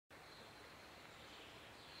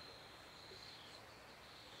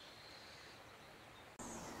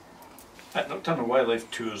At Nocturnal Wildlife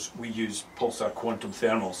Tours we use Pulsar Quantum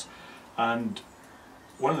thermals, and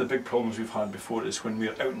one of the big problems we've had before is when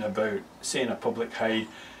we're out and about, say in a public hide,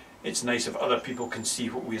 it's nice if other people can see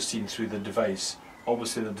what we're seeing through the device.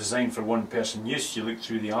 Obviously they're designed for one person use. You look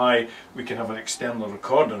through the eye, we can have an external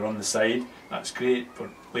recorder on the side, that's great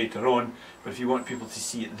for later on, but if you want people to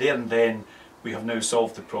see it there and then, we have now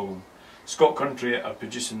solved the problem. Scott Country are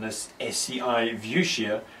producing this SCI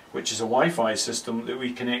ViewShare, which is a Wi-Fi system that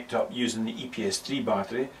we connect up using the EPS3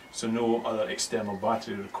 battery, so no other external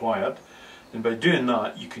battery required. And by doing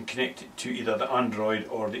that you can connect it to either the Android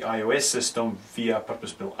or the iOS system via a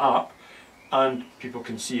purpose-built app, and people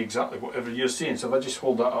can see exactly whatever you're seeing. So if I just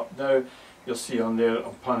hold that up now, you'll see on there,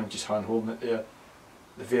 I'm planning just hand holding it there,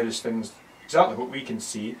 the various things, exactly what we can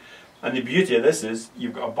see. And the beauty of this is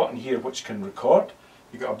you've got a button here which can record,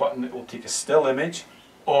 you've got a button that will take a still image,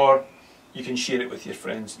 or you can share it with your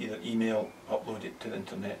friends, either email, upload it to the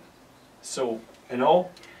internet. So in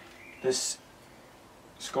all, this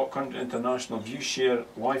Scott Country International ViewShare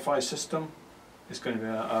Wi-Fi system is going to be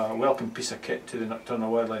a welcome piece of kit to the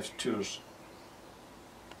Nocturnal Wildlife Tours.